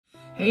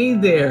Hey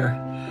there,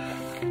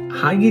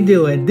 how you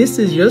doing? This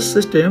is your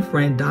sister and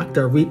friend,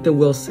 Dr. Aretha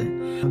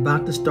Wilson. I'm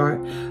about to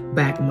start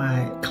back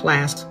my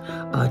class,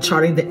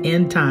 Charting the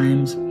End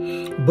Times,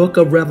 Book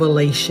of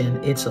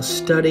Revelation. It's a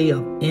study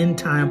of end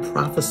time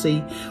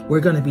prophecy. We're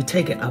going to be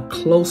taking a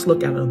close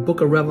look at the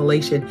Book of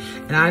Revelation.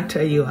 And I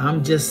tell you,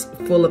 I'm just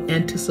full of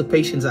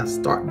anticipation as I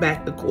start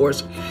back the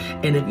course.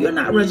 And if you're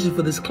not registered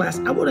for this class,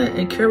 I want to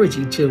encourage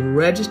you to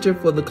register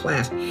for the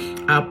class.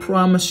 I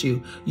promise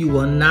you, you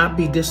will not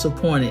be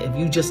disappointed. If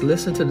you just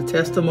listen to the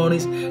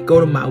testimonies,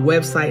 go to my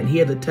website and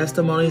hear the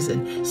testimonies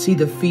and see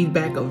the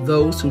feedback of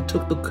those who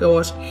took the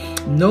course.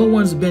 No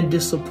one's been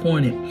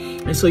disappointed.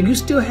 And so you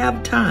still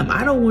have time.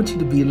 I don't want you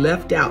to be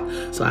left out.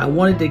 So I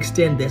wanted to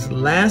extend this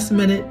last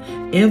minute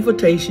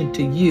invitation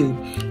to you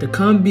to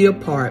come be a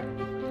part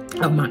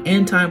of my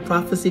end time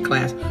prophecy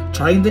class,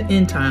 Charting the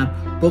End Time,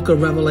 Book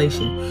of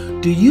Revelation.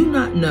 Do you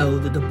not know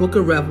that the Book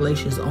of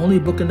Revelation is the only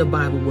book in the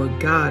Bible where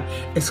God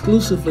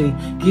exclusively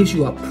gives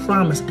you a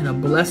promise and a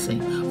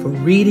blessing for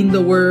reading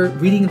the word,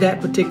 reading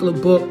that particular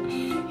book,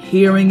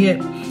 hearing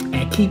it,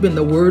 and keeping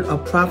the word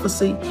of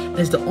prophecy?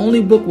 It's the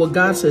only book where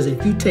God says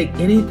if you take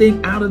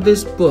anything out of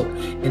this book,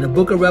 in the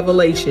Book of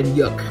Revelation,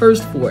 you're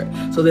cursed for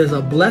it. So there's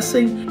a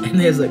blessing and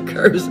there's a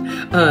curse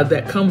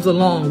that comes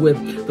along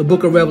with the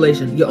Book of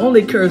Revelation. You're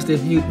only cursed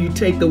if you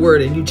take the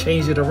word and you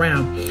change it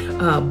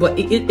around. But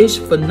it's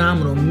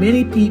phenomenal.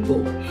 Many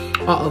people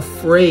are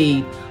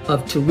afraid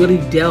to really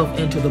delve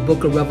into the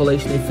Book of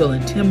Revelation. They feel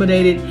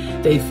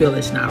intimidated. They feel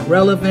it's not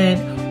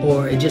relevant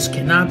or it just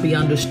cannot be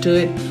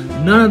understood.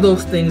 None of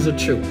those things are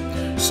true.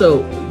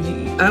 So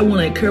I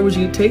want to encourage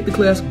you to take the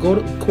class, go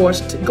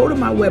to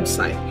my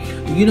website.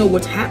 Do you know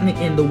what's happening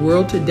in the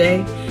world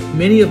today?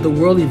 Many of the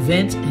world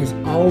events has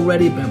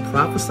already been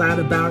prophesied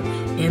about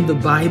in the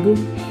Bible.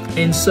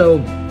 And so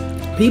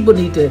people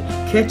need to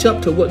catch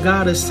up to what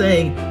God is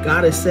saying.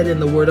 God has said in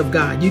the Word of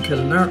God. You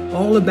can learn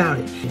all about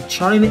it in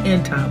Charting the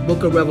End Time,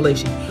 Book of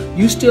Revelation.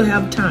 You still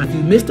have time. If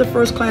you missed the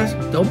first class,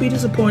 don't be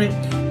disappointed.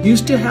 You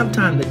still have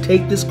time to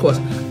take this course.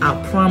 I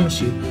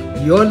promise you,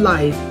 your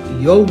life,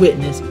 your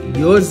witness,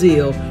 your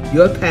zeal,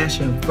 your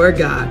passion for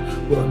God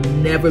will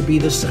never be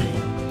the same.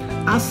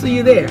 I'll see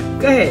you there.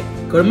 Go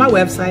ahead, go to my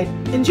website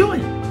and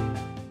join.